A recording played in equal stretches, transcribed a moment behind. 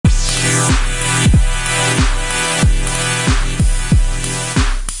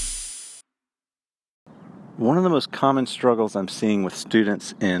one of the most common struggles I'm seeing with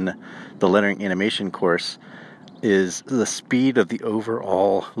students in the lettering animation course is the speed of the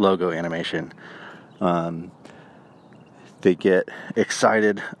overall logo animation. They get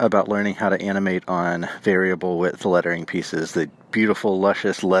excited about learning how to animate on variable width lettering pieces, the beautiful,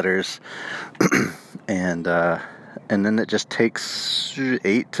 luscious letters, and then it just takes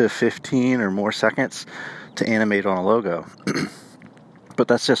 8 to 15 or more seconds to animate on a logo. But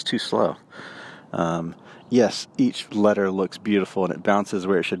that's just too slow. Yes, each letter looks beautiful and it bounces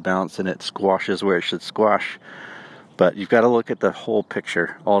where it should bounce and it squashes where it should squash. But you've got to look at the whole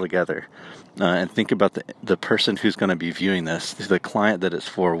picture altogether and think about the person who's going to be viewing this, the client that it's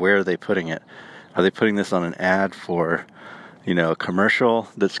for. Where are they putting it? Are they putting this on an ad for, a commercial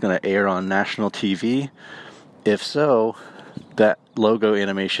that's going to air on national TV? If so, that logo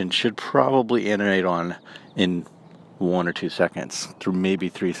animation should probably animate on in 1 or 2 seconds, through maybe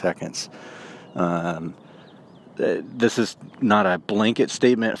 3 seconds. This is not a blanket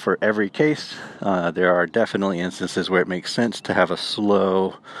statement for every case. There are definitely instances where it makes sense to have a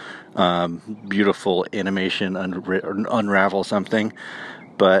slow, beautiful animation unravel something.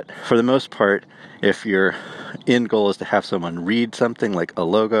 But for the most part, if your end goal is to have someone read something like a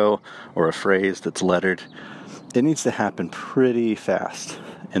logo or a phrase that's lettered, it needs to happen pretty fast.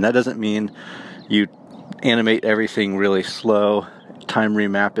 And that doesn't mean you animate everything really slow, time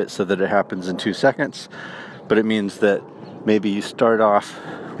remap it so that it happens in 2 seconds. But it means that maybe you start off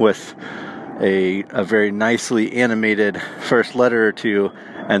with a very nicely animated first letter or two,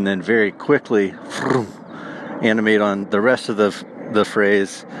 and then very quickly animate on the rest of the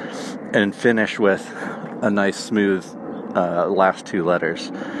phrase, and finish with a nice smooth last 2 letters.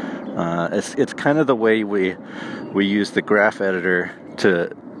 It's kind of the way we use the graph editor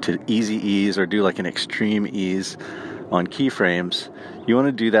to easy ease or do like an extreme ease on keyframes. You want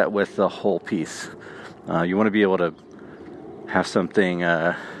to do that with the whole piece. You want to be able to have something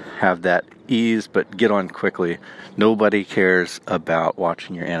have that ease but get on quickly. Nobody cares about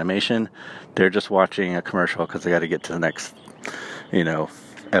watching your animation. They're just watching a commercial because they got to get to the next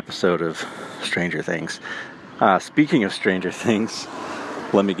episode of Stranger Things. Speaking of Stranger Things,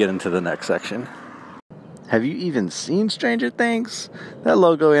 let me get into the next section. Have you even seen Stranger Things? That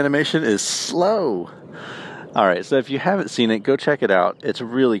logo animation is slow. Alright, so if you haven't seen it, go check it out. It's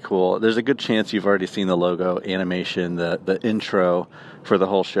really cool. There's a good chance you've already seen the logo animation, the intro for the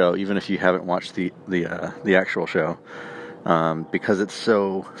whole show, even if you haven't watched the actual show, because it's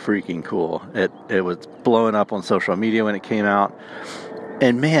so freaking cool. It was blowing up on social media when it came out,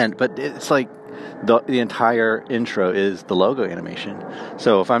 and man, but it's like the entire intro is the logo animation.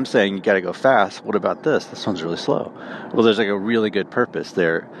 So if I'm saying you got to go fast, what about this? This one's really slow. Well, there's like a really good purpose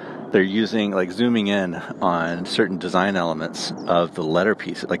there. They're using, like, zooming in on certain design elements of the letter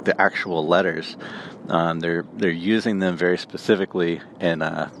piece, like the actual letters. They're using them very specifically and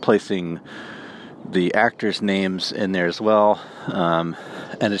placing the actors' names in there as well.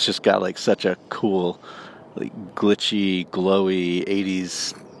 And it's just got like such a cool, like, glitchy, glowy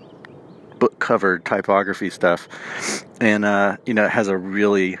 80s book cover typography stuff. And it has a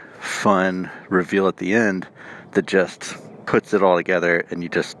really fun reveal at the end that just puts it all together, and you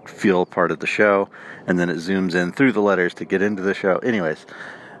just feel part of the show, and then it zooms in through the letters to get into the show. Anyways,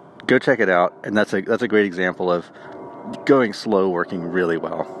 go check it out, and that's a great example of going slow working really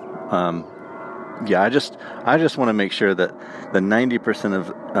well. I just want to make sure that the 90%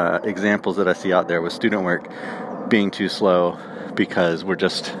 of examples that I see out there with student work being too slow because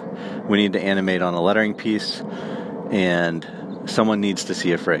we need to animate on a lettering piece, and someone needs to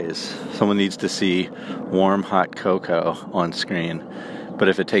see a phrase. Someone needs to see warm, hot cocoa on screen. But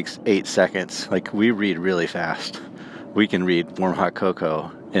if it takes 8 seconds, like, we read really fast. We can read warm, hot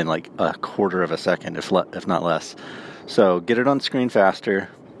cocoa in like a quarter of a second, if not less. So get it on screen faster,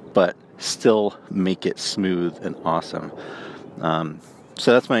 but still make it smooth and awesome.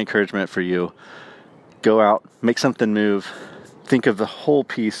 So that's my encouragement for you. Go out, make something move. Think of the whole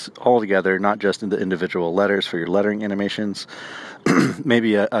piece all together, not just in the individual letters for your lettering animations.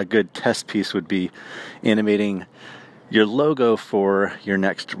 Maybe a good test piece would be animating your logo for your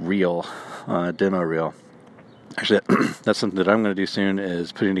next reel, demo reel. Actually, that's something that I'm going to do soon,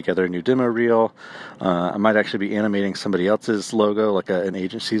 is putting together a new demo reel. I might actually be animating somebody else's logo, like an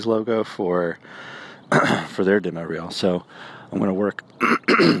agency's logo for their demo reel. So I'm going to work,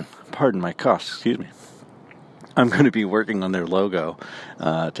 pardon my cough, excuse me. I'm going to be working on their logo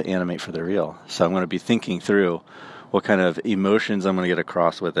to animate for the reel. So I'm going to be thinking through what kind of emotions I'm going to get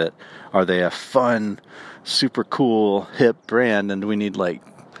across with it. Are they a fun, super cool, hip brand, and do we need like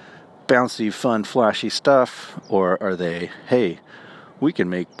bouncy, fun, flashy stuff? Or are they, hey, we can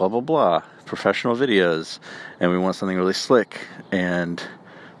make blah, blah, blah, professional videos and we want something really slick and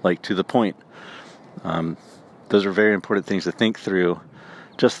like to the point. Those are very important things to think through,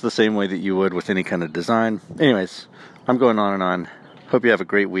 just the same way that you would with any kind of design. Anyways, I'm going on and on. Hope you have a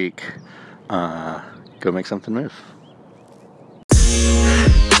great week. Go make something move.